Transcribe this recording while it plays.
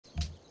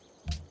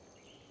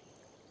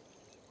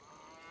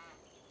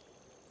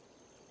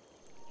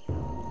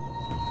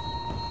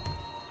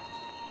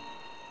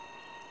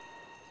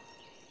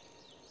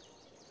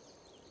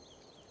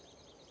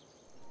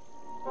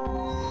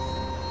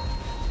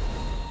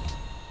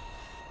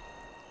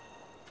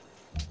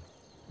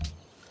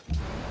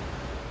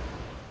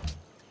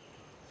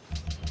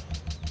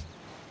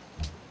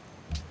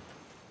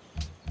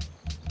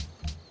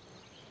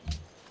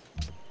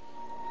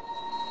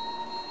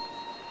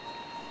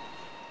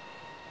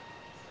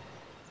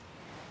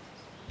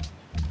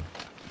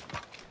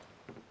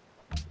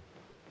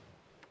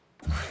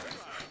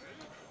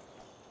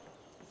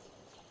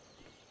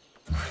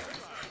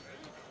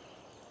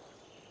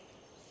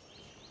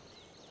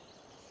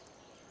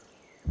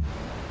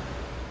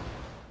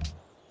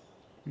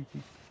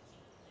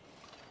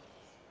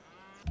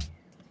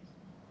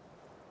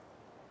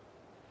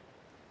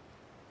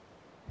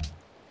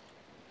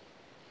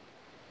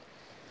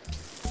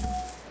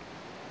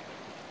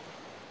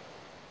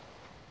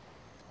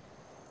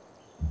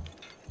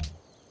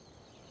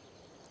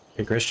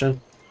Hey,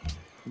 Christian.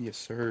 Yes,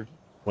 sir.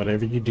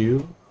 Whatever you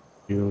do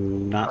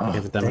not look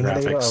at the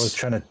demographics.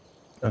 Dang it,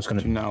 I was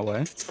gonna Do not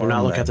what? Do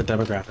not look at the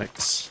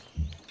demographics.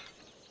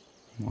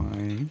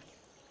 Why?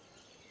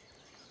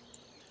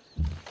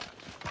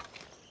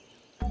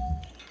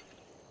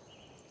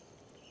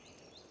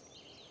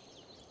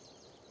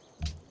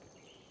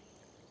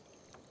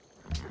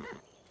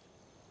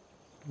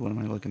 What am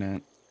I looking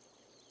at?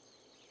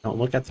 Don't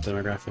look at the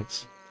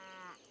demographics.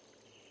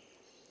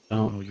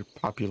 Don't. Oh, your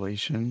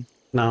population.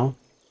 No.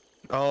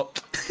 Oh.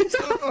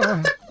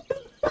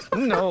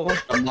 No.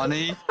 The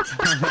money.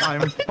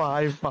 I'm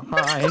 5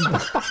 behind.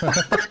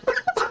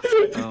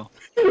 Oh.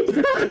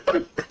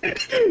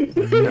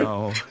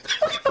 No.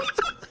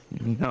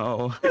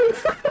 No.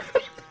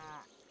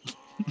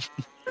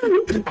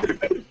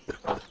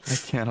 I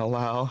can't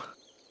allow.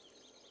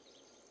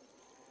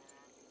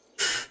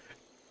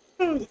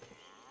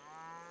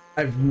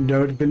 I've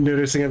been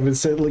noticing I've been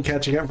steadily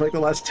catching up for like the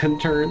last 10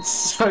 turns,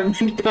 so I've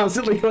been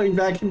constantly going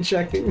back and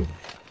checking.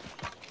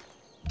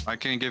 I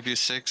can give you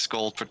 6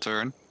 gold per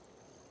turn.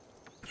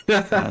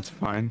 That's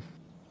fine.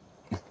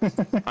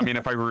 I mean,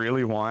 if I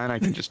really want, I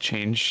can just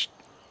change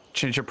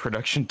your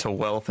production to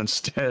wealth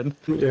instead.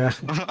 Yeah.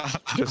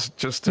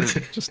 just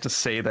to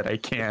say that I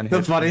can.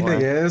 The funny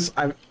thing is,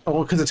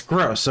 because it's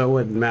gross, so it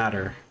wouldn't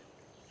matter.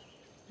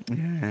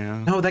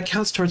 Yeah. No, that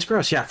counts towards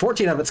gross. Yeah,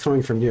 14 of it's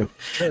coming from you.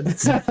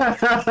 That's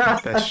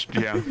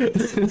yeah.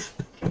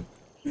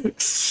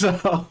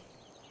 So.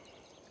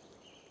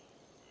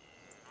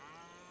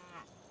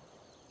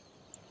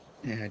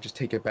 Yeah, just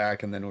take it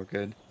back and then we're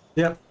good.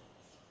 Yep.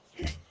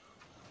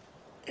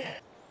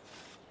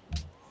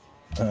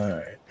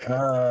 Alright.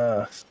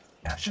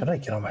 Yeah, should I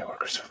get all my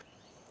workers?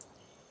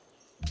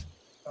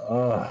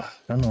 I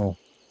don't know.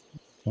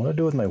 What do I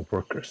do with my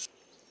workers?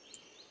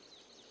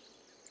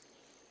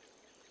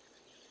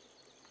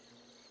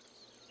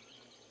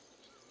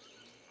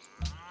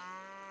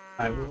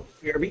 I will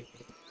hear me.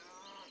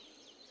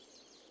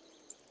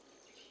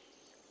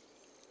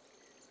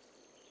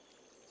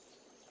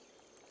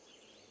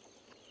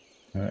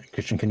 Alright,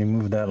 Christian, can you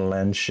move that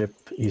land ship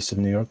east of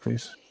New York,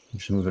 please?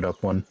 Just move it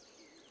up one.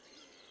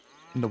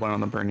 The one on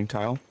the burning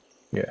tile?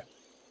 Yeah.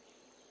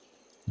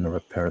 I'm gonna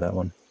repair that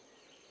one.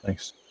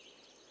 Thanks.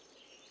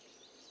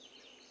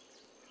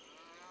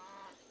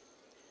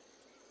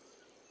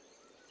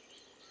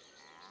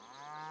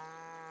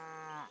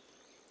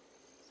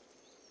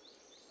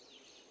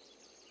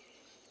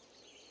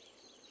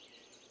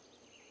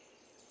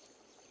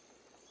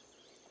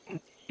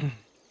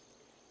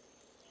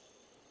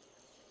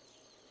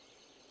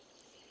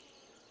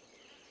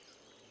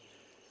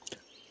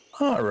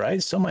 All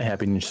right, so my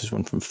happiness just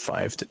went from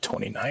 5 to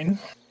 29.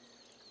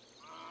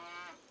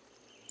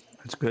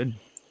 That's good.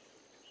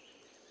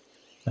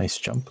 Nice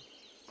jump.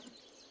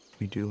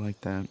 We do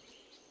like that.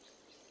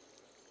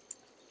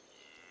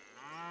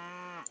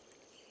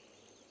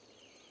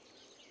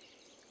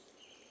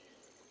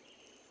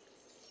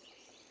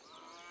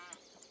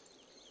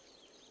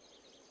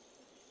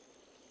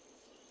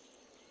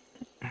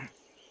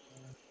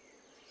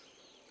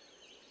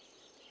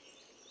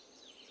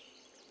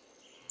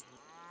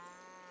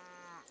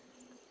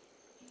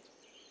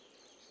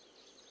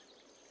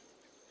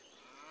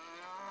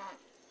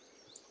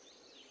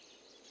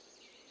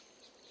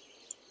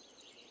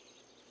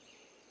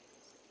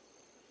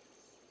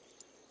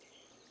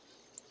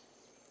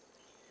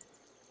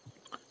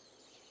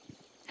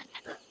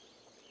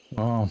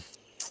 Oh.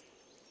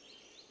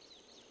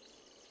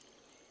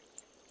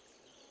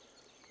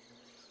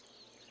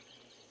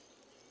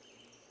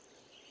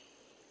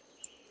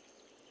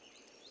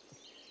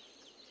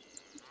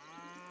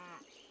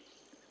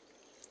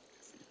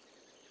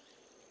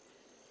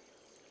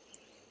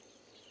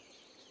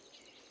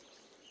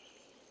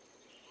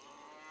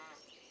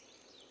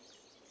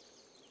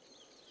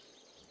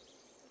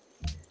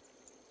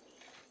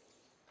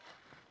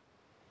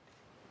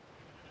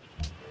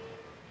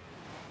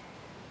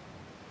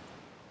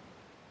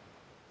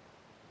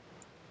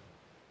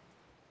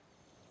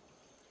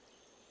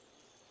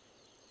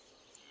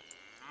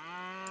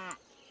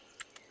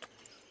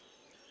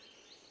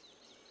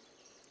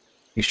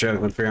 You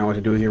struggling figuring out what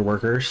to do with your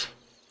workers?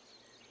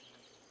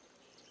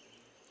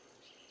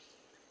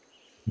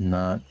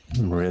 Not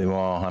really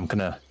well. I'm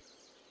gonna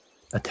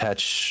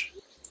attach,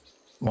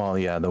 well,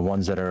 yeah, the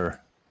ones that are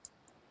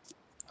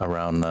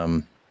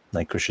around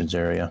like Christian's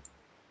area.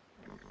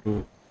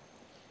 Ooh.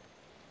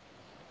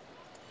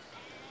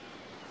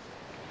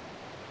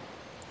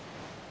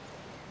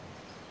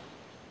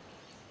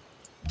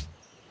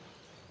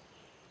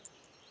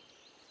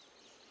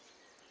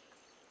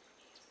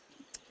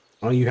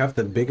 Well, you have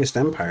the biggest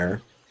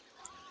empire.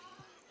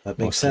 That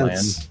makes Most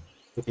sense.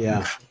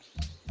 Yeah.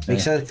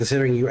 Makes sense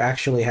considering you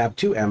actually have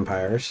 2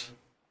 empires.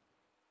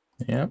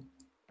 Yeah.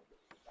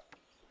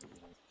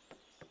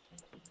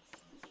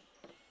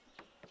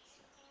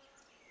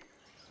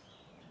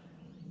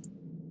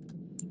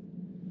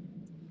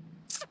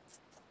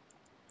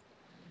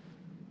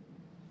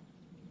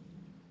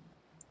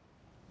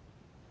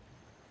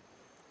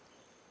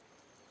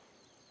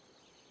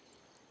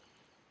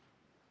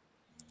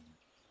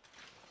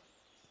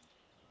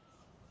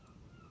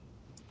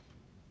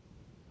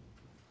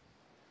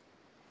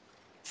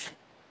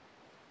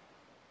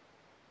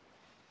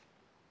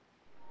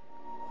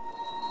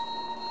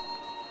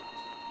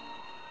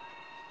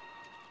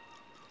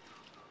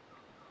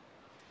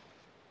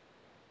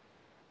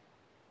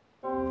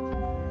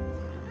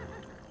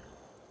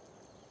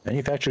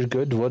 Manufactured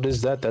good. What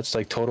is that? That's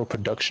like total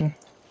production.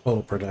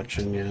 Total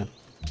production, yeah.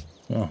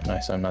 Oh,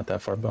 nice. I'm not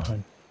that far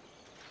behind.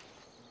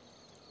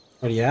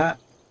 What are you at?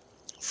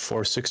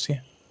 460.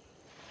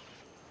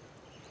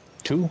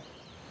 2.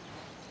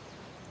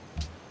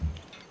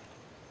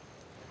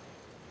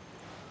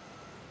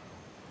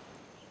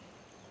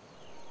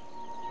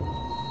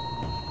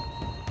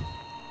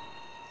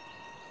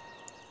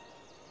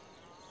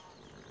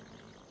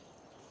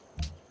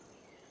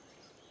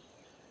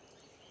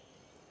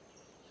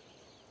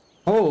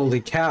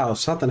 Holy cow,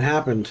 something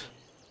happened.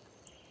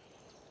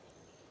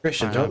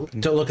 Christian, What don't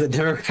happened? don't look at the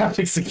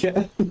demographics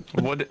again.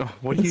 What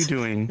are you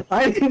doing?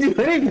 I didn't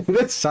do anything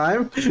this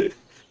time.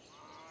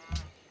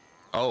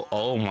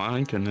 Oh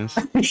my goodness.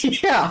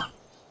 Yeah.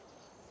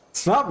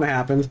 Something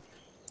happened.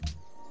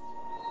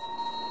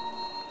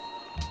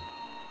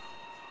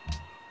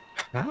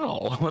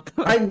 How? What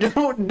the? I don't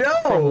From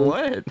know.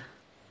 what?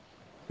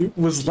 It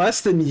was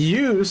less than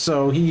you,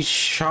 so he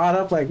shot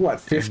up like what,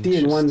 50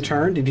 in one Interesting.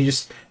 turn? Did he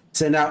just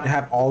send out and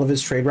have all of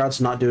his trade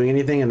routes not doing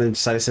anything and then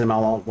decide to send them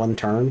all in one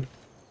turn?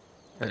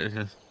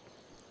 I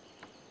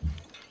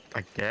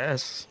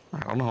guess. I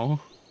don't know.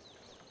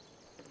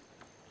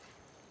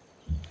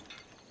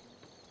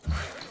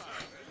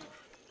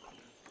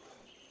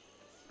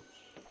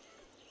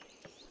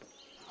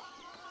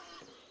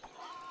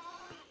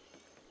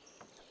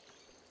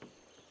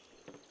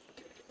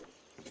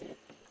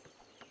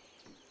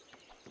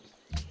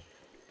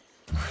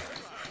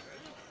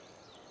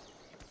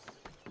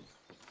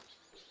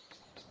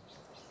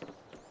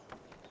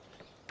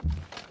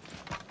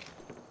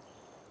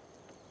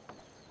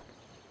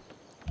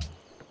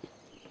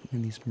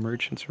 And these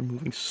merchants are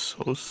moving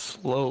so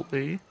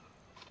slowly.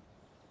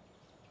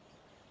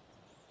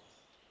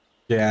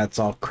 Yeah, it's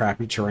all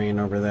crappy terrain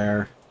over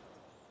there.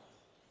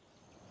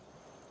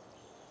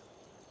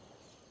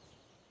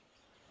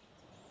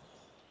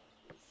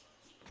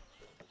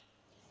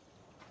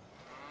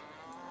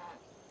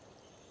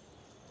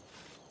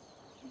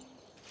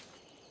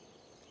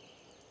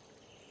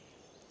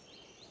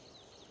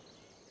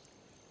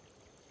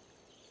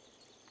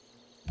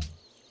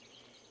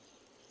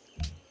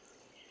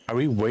 Are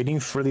we waiting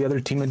for the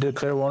other team to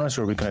declare war on us,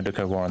 or are we going to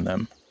declare war on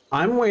them?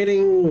 I'm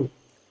waiting.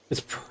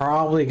 It's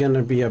probably going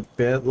to be a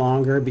bit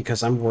longer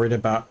because I'm worried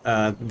about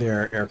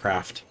their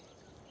aircraft.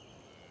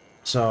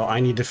 So I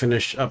need to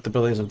finish up the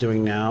buildings I'm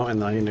doing now,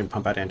 and then I need to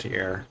pump out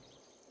anti-air.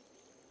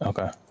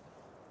 Okay.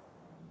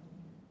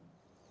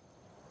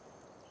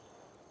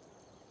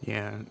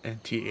 Yeah,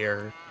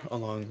 anti-air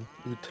along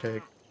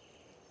Utrecht,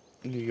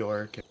 New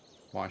York, and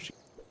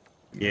Washington.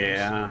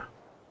 Yeah.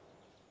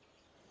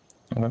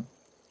 Okay.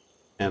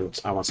 And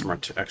I want some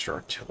extra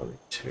artillery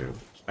too,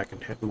 so I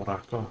can hit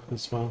Morocco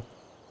as well.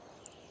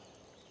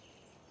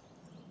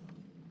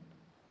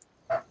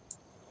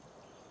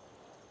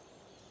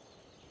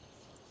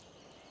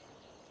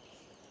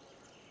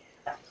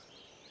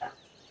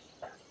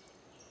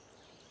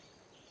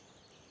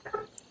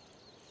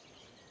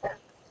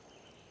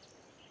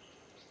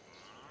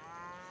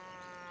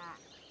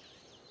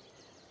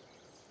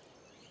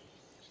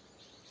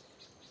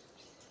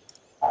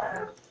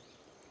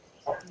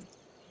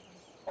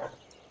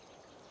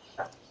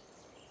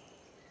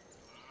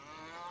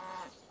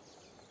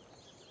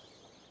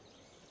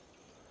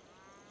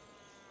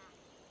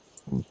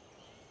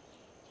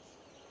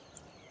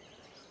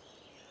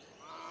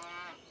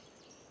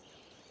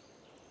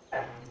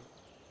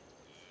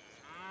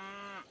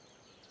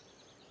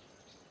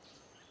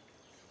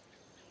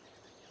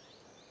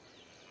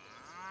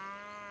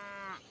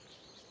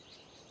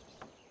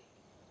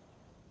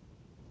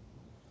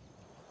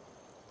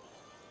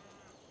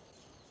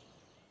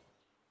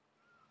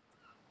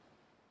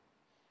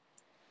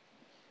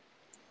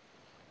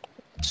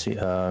 Let's see,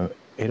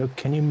 Ado,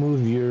 can you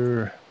move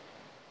your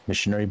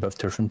missionary above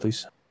Turfin,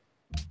 please?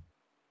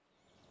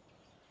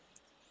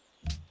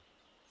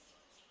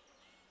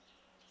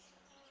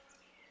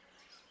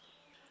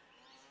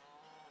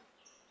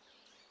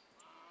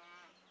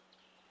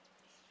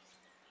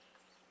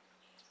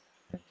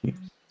 Thank you.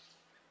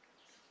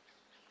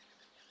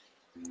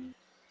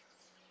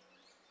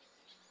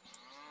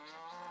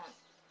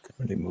 Couldn't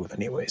really move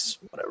anyways,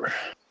 whatever.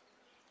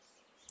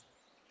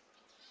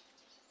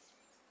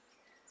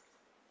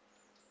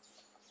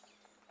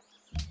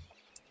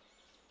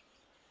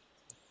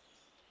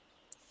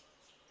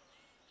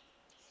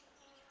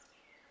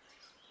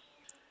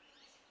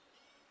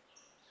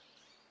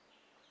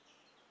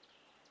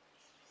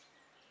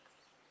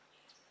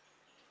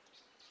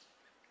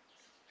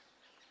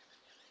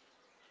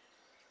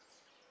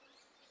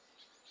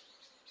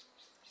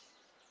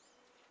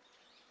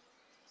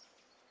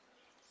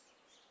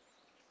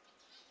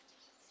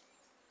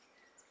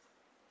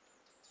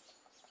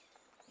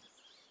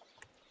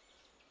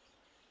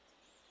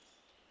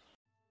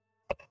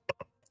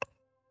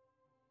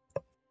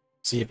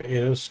 See if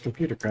Ado's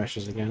computer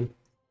crashes again.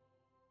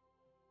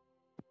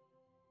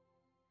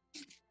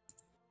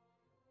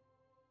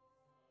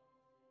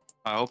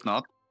 I hope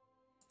not.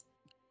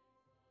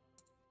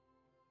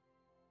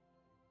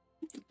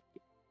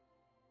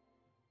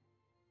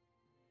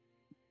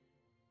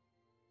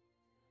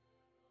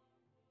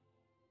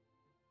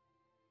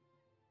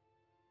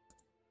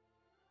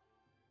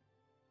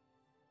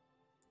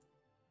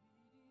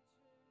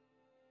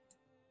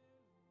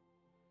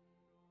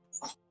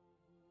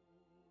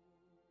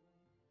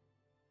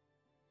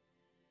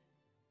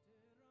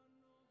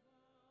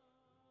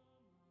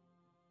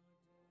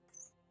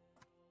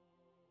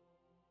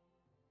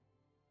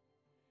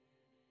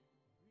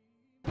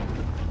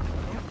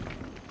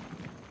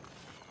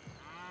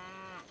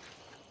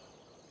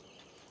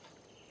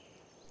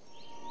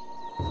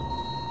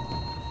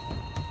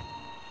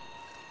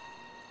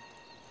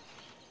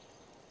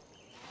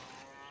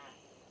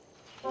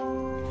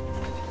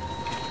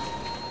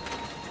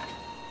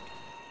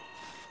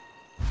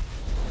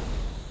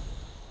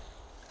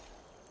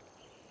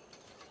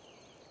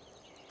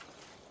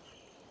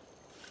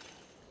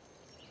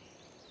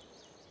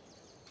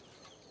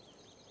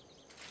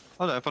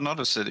 Oh, they have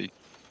another city.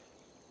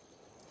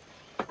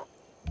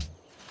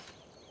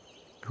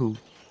 Who?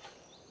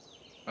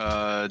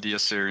 The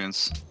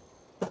Assyrians.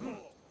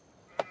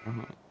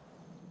 Uh-huh.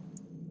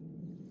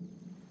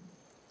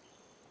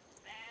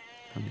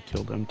 Time to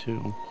kill them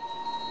too.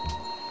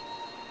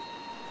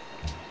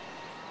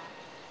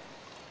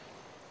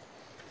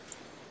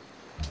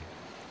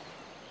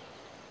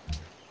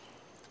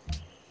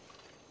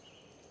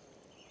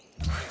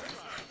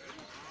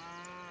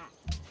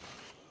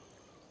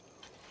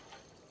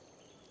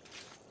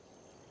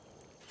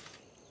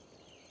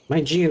 My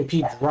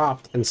GNP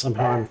dropped and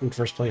somehow I'm in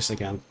first place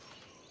again.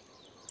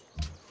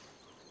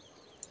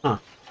 Huh.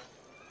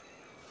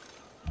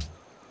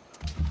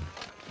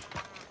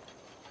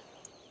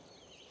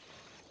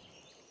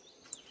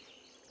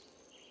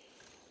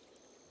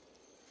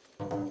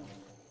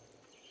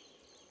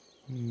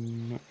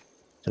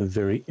 It's a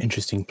very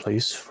interesting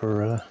place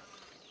for.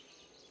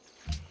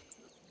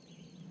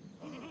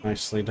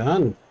 Nicely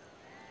done.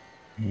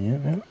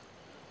 Yeah.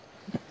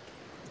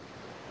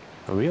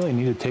 I really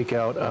need to take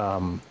out.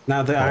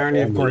 Now the irony,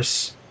 of and-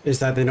 course, is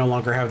that they no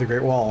longer have the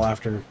Great Wall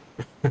after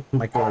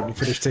Michael already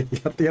finished taking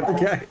out the other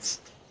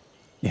guys.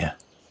 Yeah.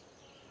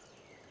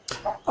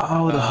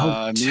 Oh,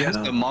 the Yes,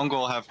 hotel. the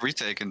Mongol have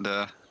retaken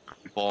the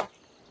wall.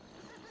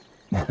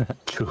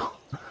 True.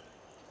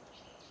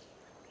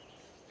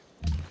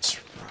 That's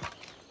right.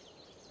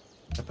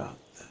 About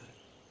that.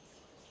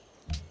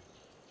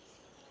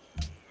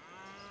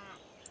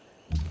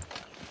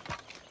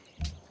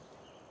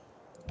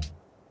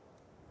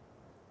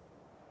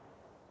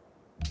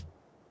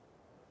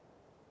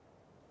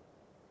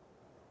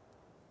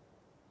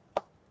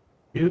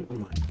 Mute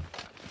my.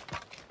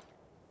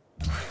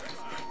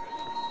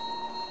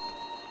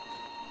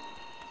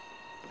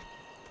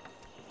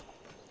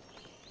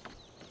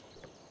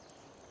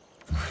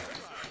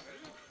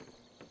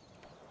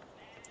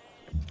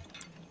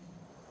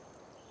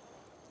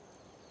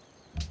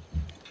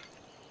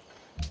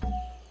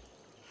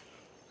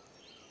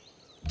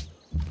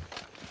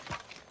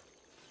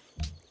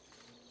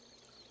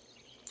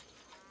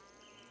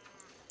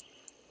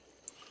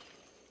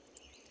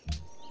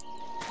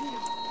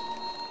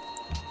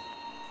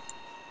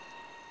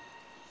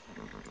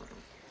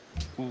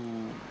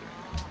 Ooh.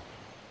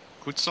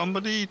 Could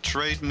somebody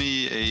trade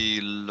me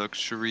a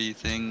luxury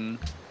thing?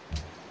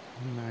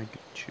 I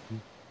get you.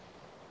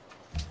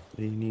 What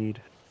do you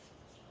need?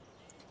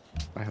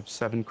 I have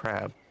 7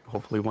 crab.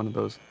 Hopefully one of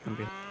those can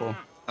be helpful.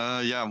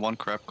 Yeah, 1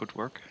 crab could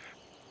work.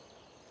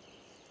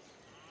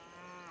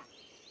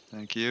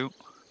 Thank you.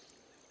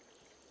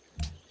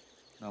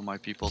 Now my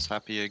people's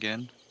happy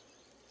again.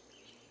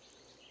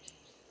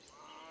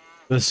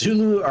 The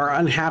Zulu are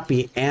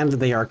unhappy and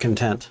they are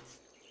content.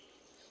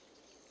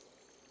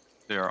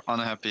 They are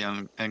unhappy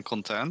and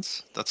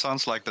content. That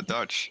sounds like the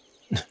Dutch.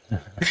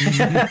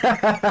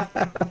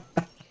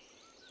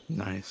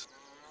 Nice.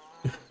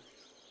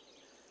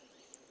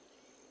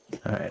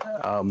 All right.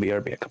 I'll be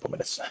a couple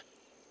minutes.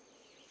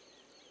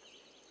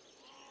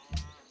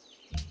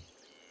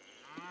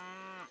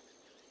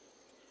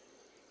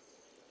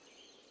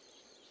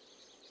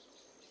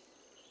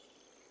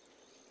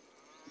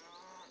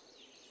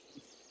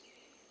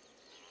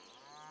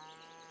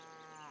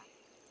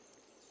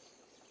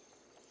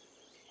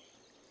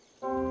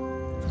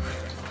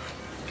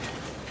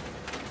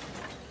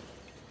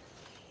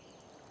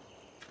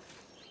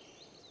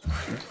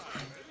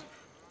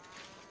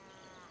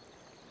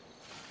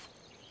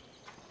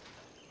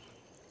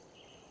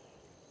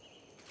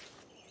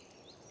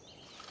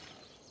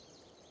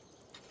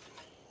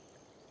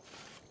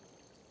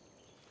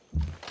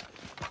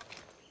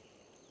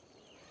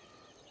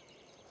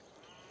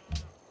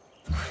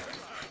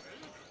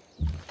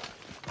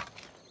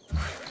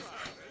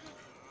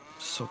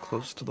 So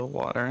close to the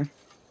water.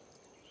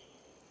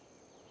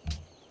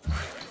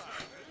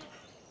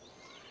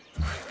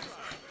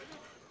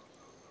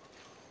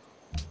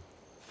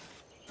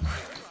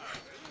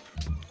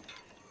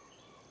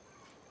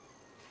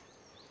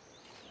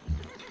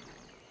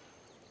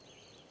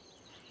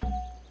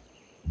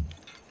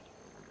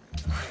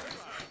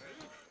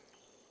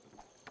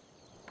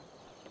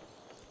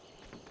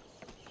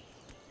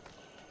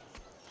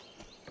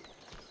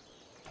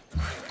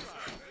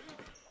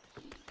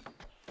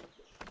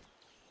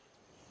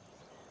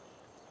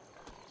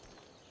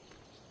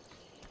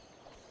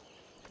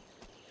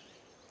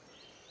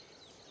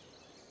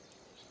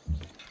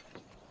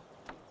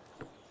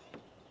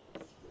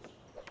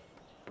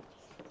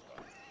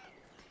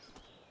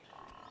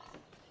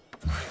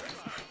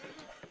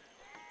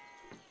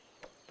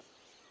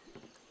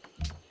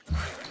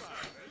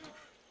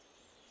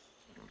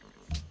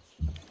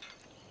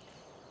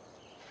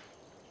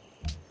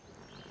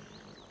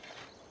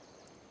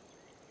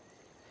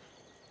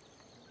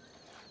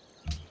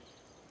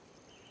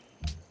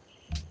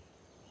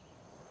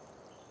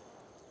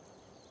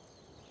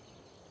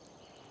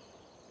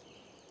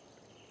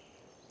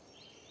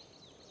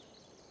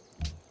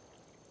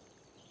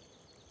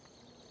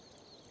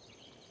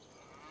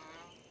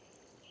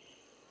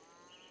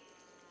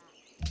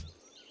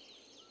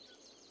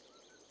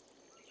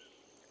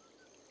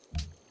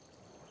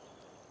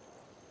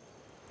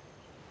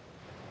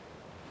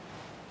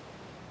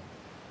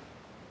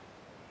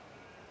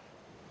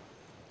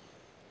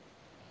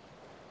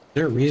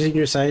 there a reason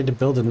you decided to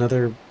build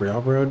another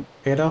railroad,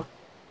 Ada?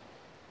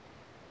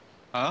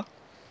 Huh?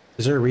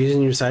 Is there a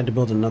reason you decided to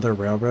build another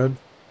railroad?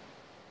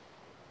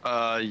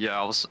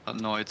 Yeah, I was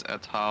annoyed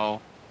at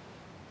how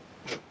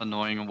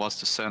annoying it was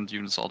to send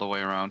units all the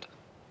way around.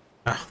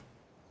 Ah,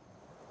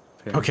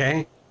 Fair.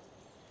 okay.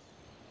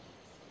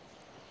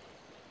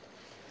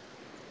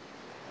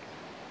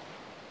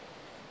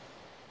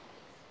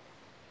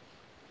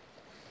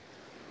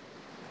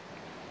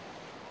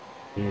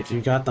 If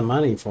you got the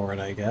money for it,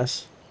 I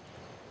guess.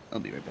 I'll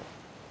be right back.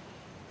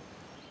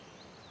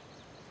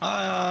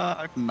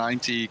 I have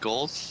 90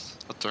 gold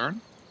a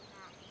turn.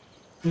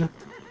 Yeah.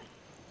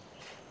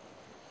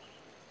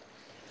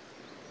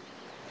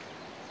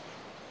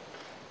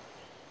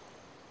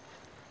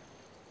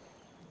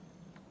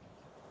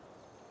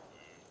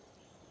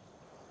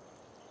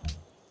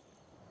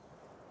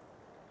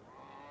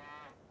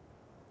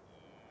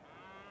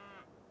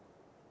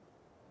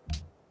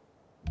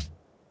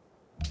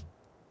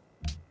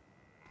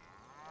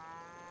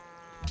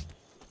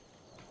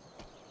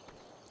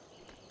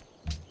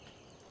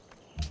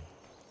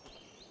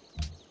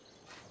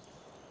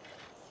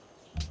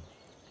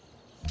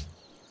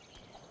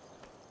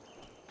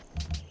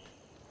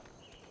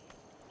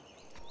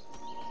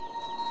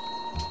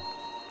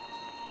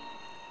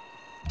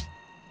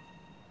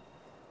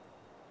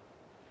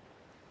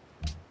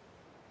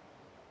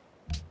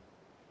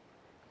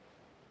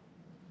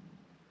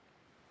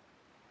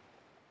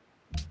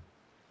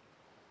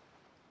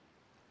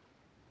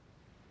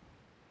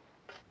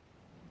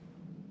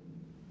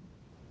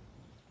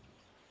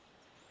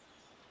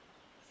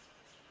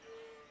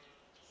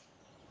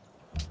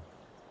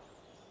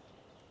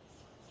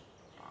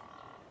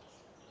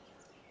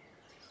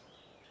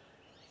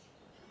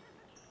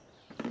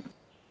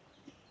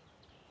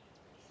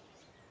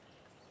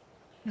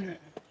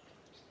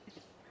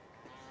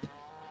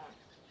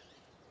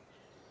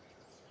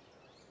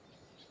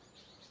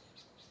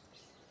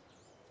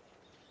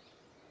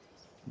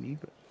 Me,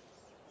 but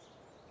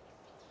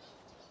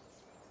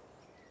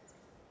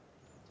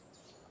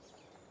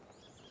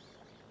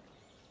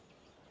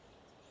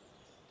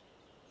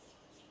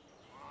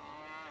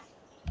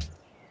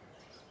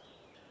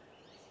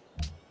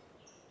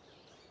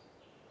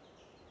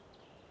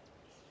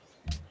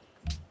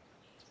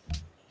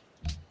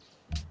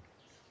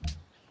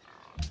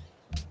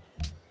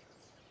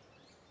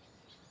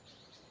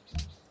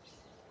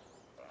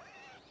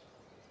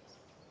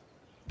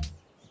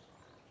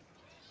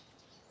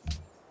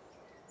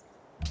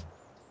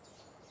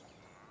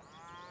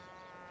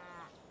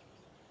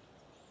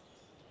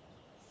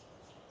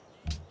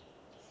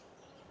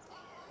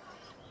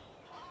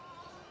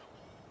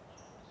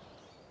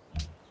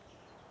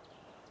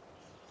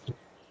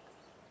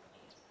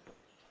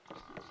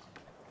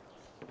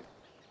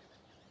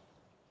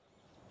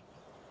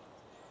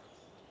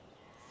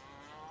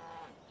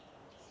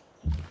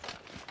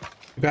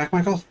You back,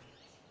 Michael?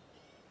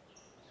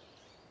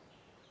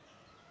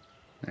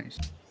 nice.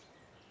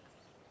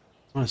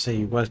 I want to say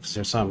you was because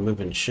there's some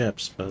moving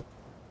ships, but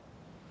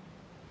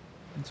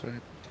That's what I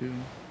do.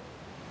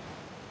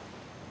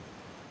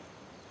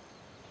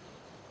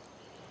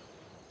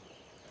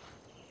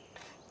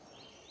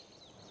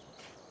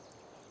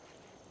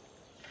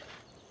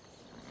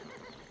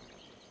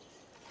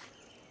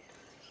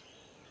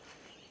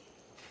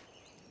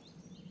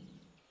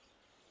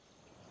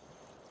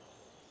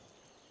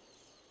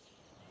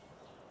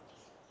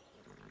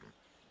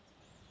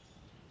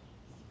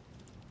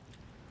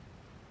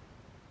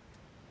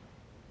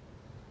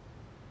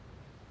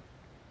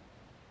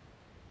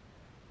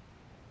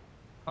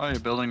 Oh, you're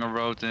building a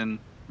road in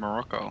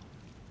Morocco.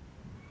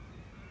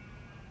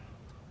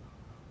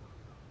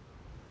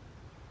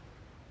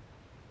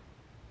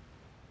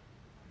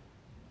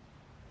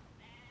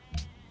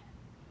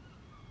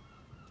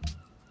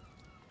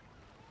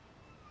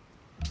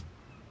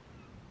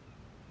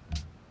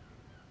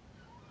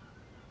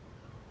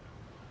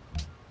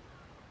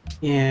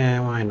 yeah,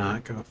 why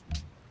not go?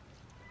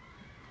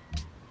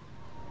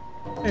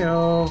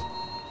 Heyo.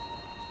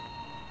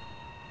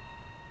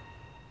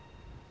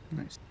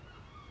 Nice.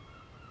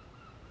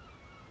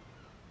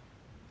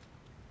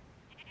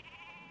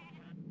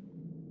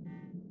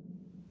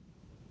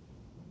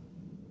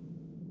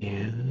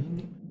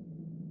 And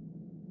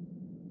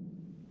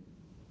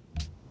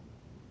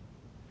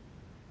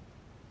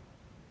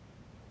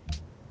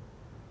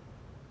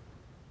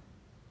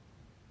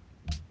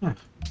huh.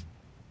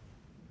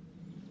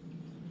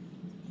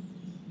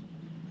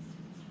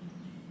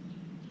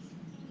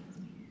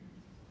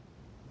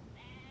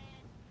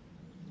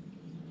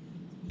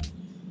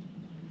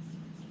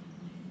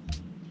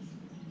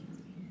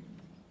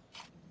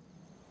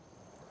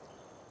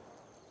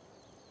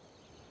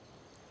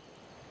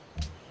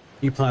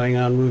 You planning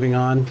on moving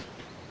on?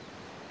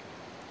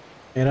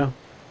 Ada?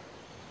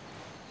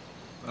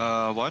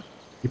 What?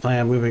 You plan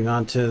on moving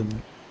on to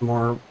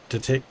more to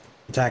take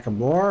attack of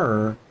more,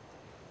 or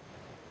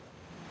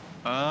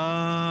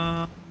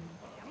Uh,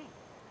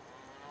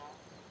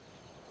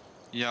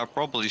 yeah, I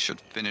probably should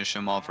finish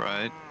him off,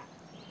 right?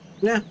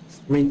 Yeah,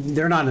 I mean,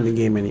 they're not in the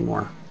game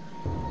anymore.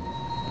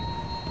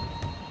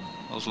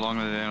 As long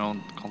as they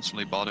don't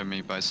constantly bother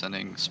me by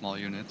sending small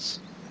units.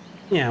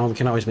 Yeah, well, we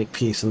can always make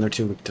peace, and they're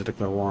too weak to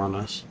declare war on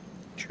us.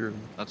 True.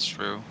 That's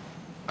true.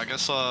 I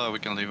guess we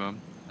can leave them,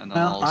 and then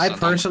Well, I'll I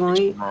send all my troops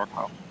personally, to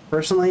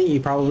Morocco. you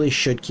probably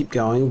should keep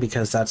going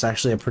because that's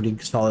actually a pretty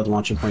solid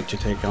launching point to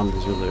take on the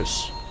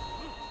Zulus.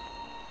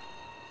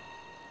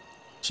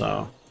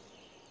 So,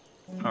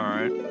 All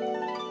right.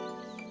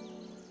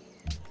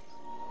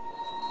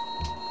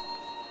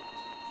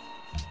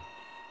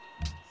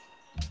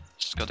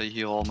 Just gotta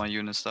heal all my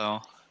units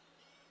though.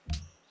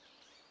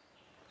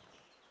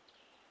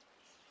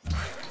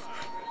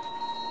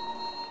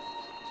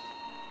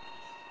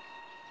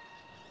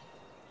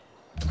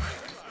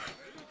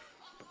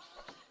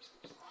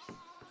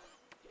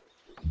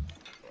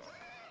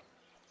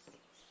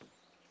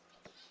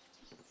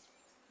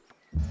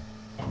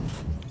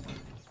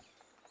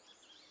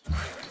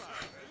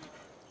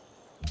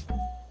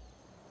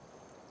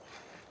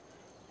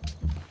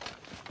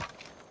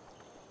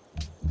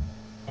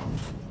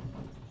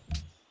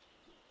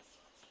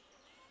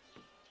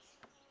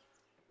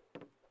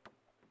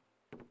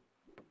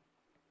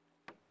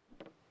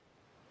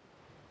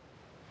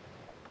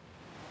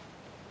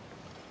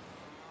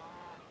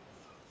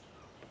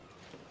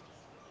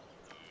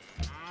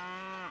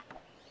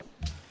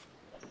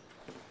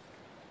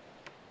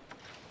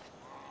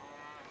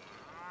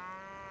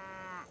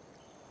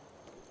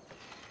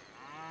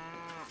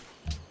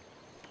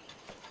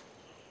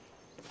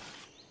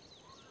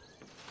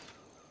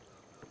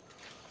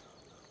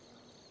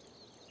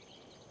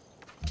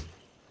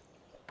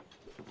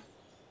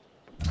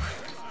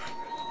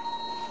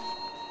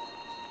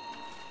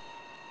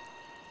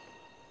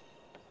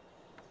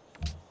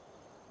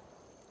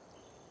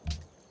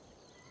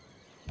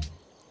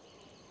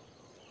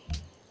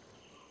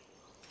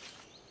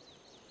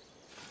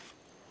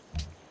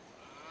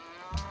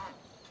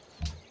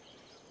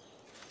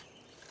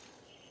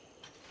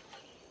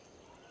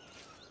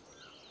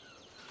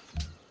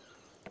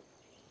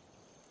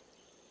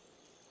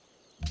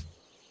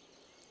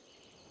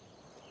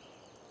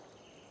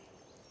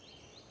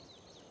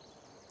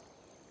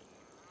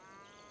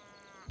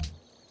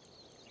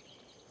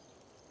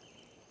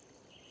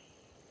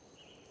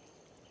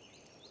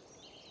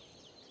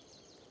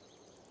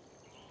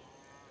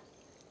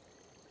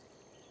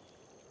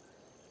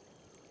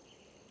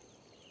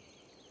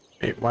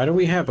 wait, why do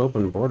we have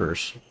open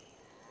borders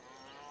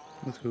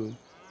With who?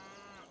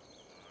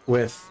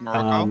 with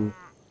Morocco?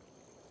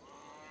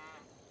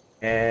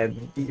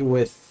 and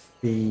with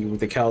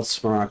the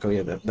Celts, Morocco?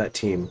 Yeah, that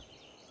team.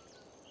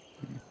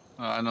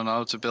 I don't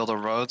know, to build a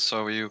road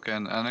so you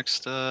can annex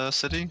the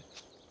city?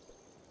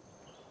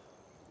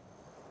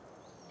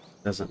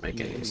 Doesn't make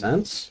any Yeah.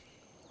 sense.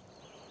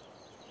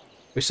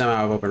 We somehow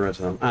have open roads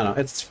to them. I don't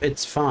know.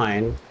 It's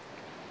fine.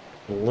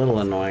 A little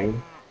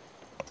annoying.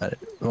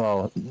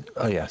 Well,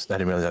 oh yes, I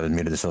didn't realize I was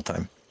muted this whole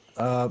time.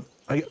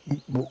 We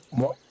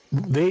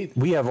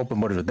have open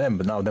borders with them,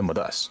 but not them with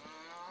us.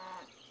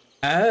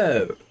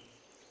 Oh.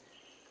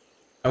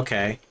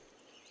 Okay.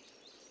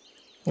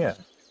 Yeah,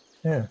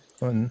 yeah.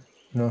 Well,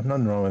 no,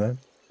 nothing wrong with that.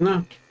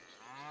 No.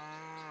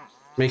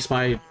 Makes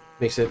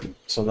it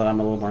so that I'm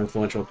a little more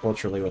influential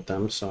culturally with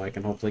them, so I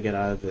can hopefully get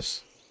out of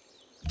this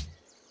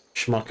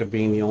schmuck of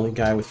being the only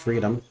guy with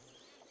freedom.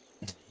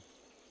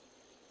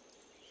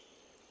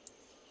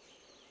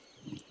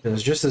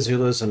 It's just the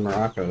Zulus in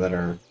Morocco that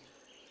are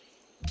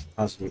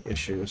causing me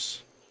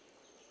issues.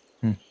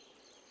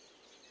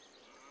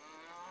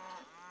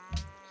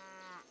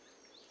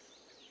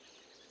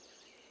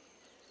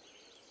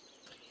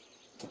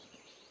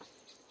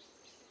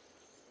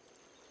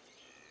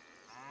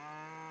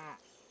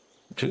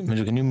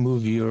 Can you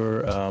move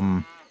your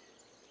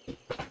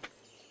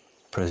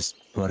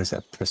what is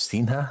that?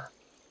 Pristina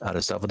out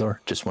of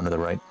Salvador? Just one to the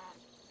right.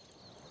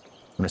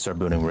 I'm gonna start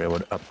building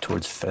railroad up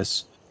towards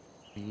Fez.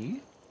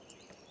 Me?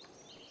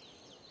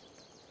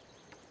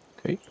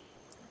 Okay.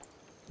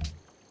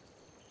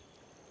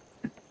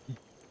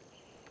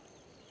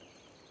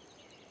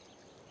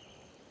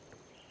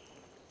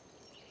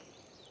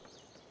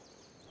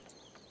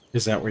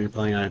 Is that where you're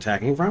planning on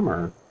attacking from,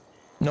 or?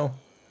 No.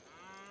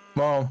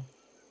 Well,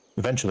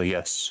 eventually,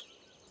 yes.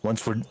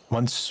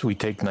 Once we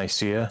take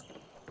Nicaea,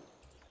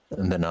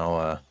 and then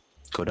I'll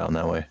go down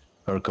that way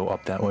or go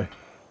up that way.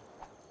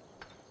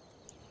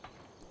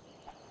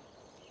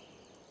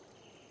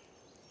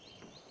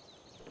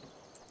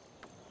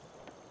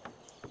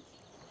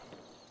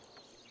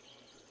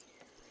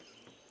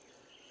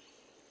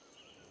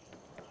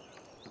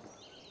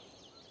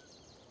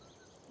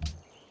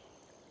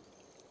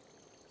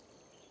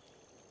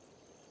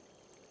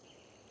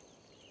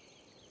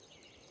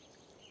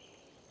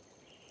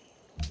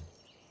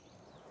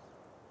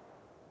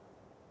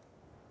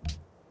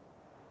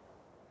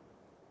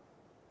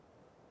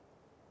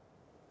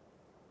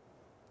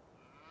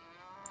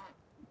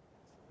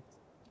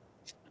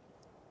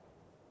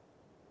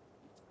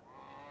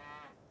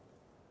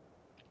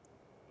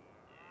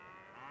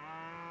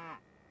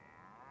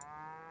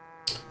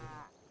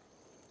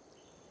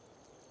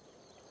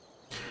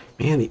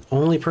 Man, the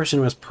only person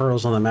who has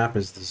pearls on the map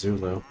is the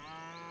Zulu.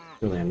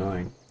 Really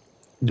annoying.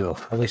 Ugh.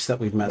 At least that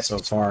we've met so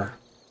far.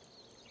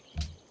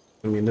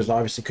 I mean, there's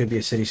obviously could be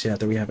a city state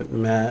that we haven't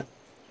met.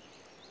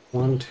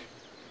 One, two.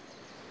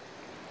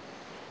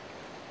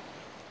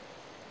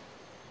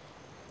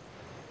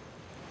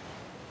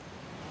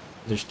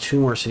 There's 2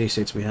 more city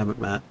states we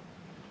haven't met.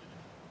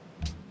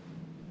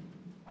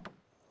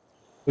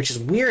 Which is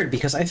weird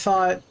because I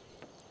thought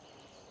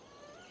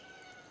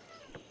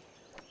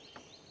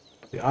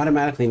we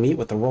automatically meet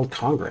with the World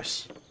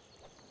Congress.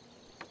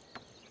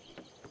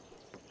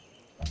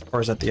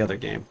 Or is that the other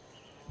game?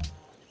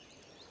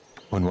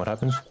 When what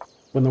happens?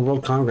 When the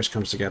World Congress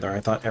comes together, I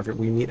thought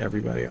we meet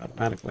everybody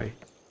automatically.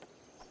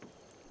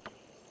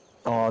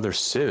 Oh, there's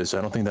civs.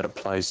 I don't think that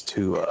applies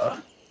to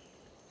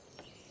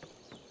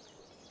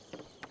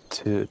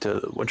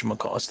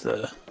whatchamacallit,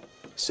 the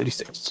city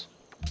states.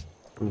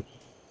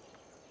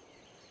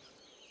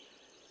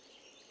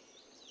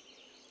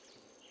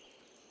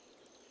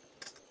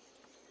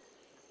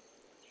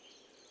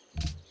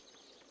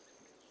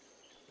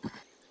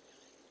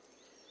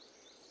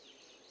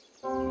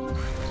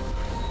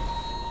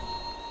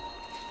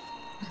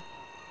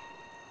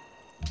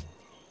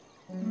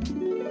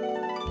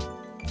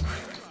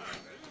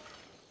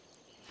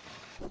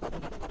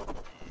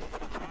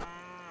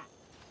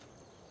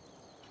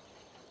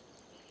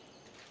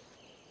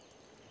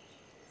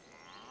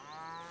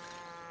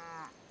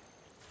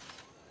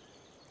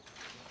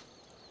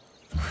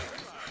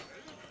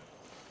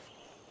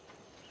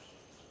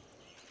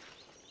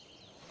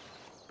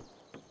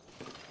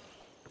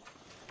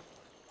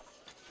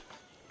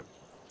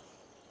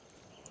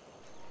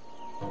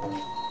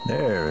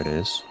 There it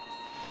is.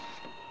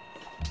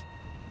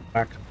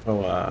 Back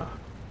to,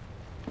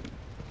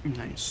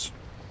 Nice.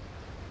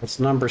 that's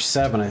number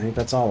 7. I think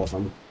that's all of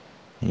them.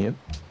 Yep.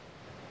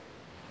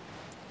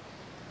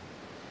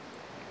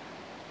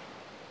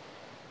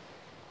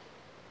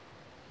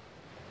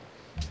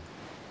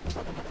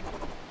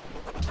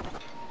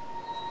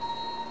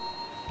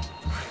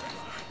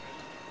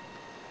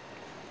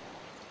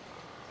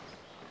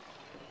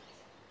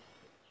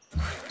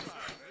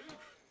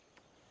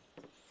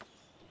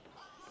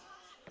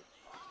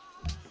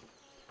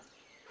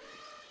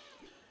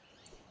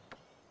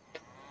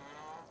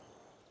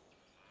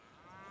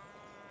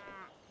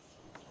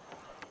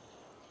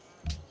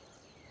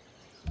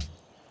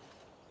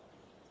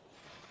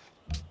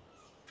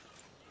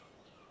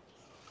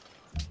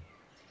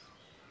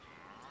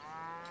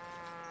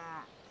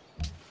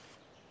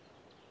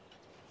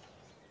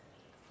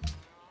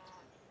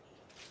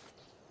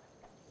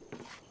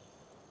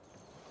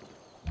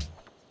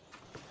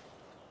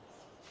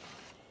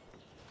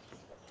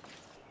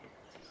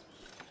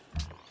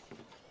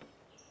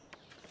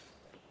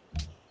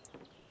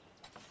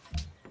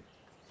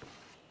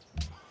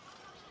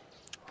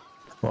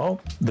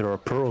 Well, there are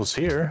pearls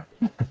here.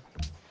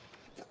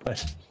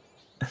 But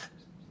I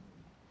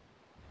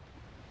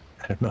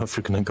don't know if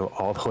we're gonna go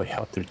all the way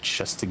out there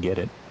just to get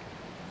it.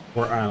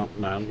 Or I don't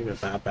know, I don't need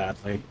it that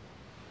badly.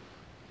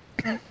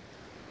 I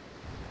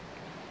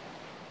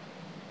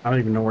don't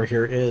even know where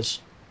here is.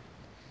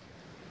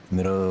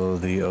 Middle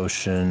of the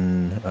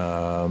ocean.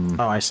 Oh,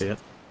 I see it.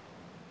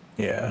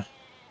 Yeah.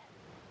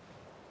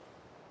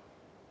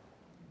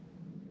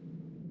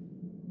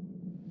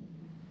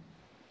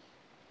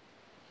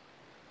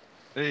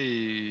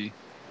 Hey,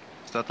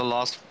 is that the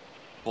last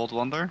World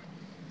Wonder?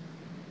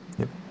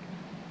 Yep.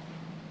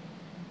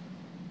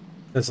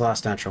 It's the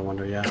last natural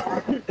wonder,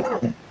 yeah.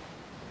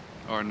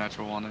 Or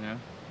Natural Wonder, yeah.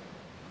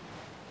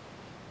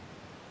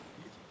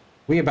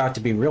 We about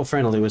to be real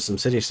friendly with some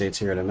city states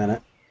here in a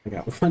minute. I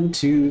got 1,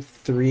 2,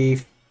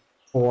 3,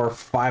 4,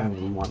 5 of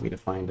them want me to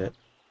find it.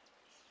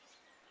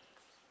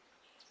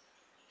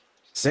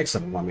 6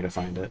 of them want me to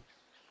find it.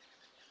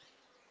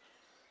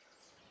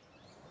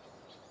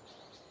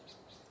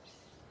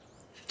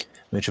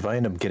 Mitch, if I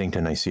end up getting to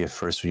Nicaea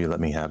first, will you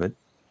let me have it?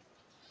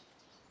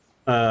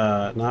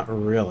 Not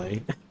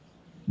really.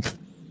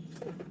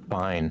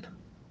 Fine.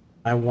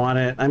 I want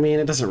it. I mean,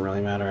 it doesn't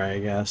really matter, I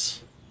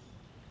guess.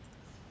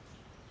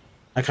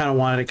 I kind of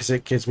wanted it because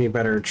it gives me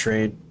better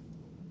trade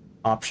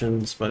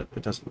options, but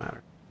it doesn't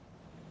matter.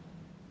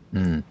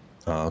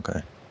 Oh,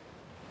 okay.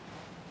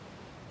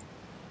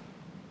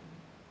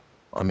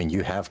 I mean,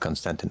 you have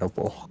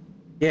Constantinople.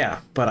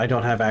 Yeah, but I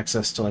don't have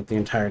access to like the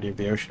entirety of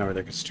the ocean over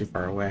there because it's too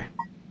far away.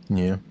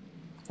 Yeah.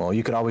 Well,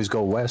 you could always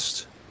go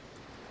west.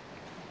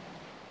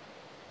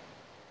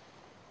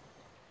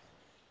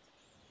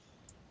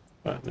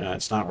 But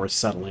it's not worth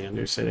settling a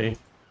new city.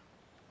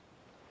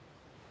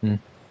 Hmm.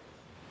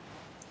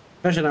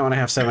 Especially not when I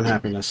have 7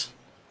 happiness.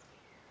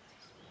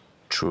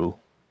 True.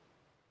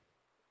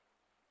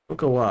 We'll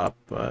go up,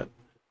 but...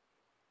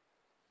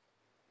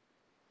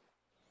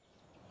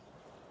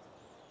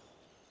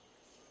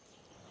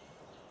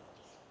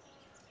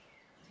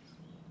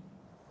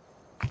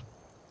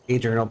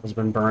 Adrianople's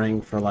been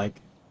burning for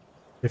like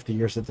 50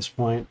 years at this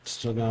point.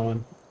 Still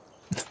going.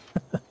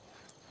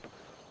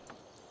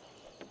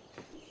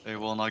 They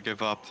will not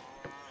give up.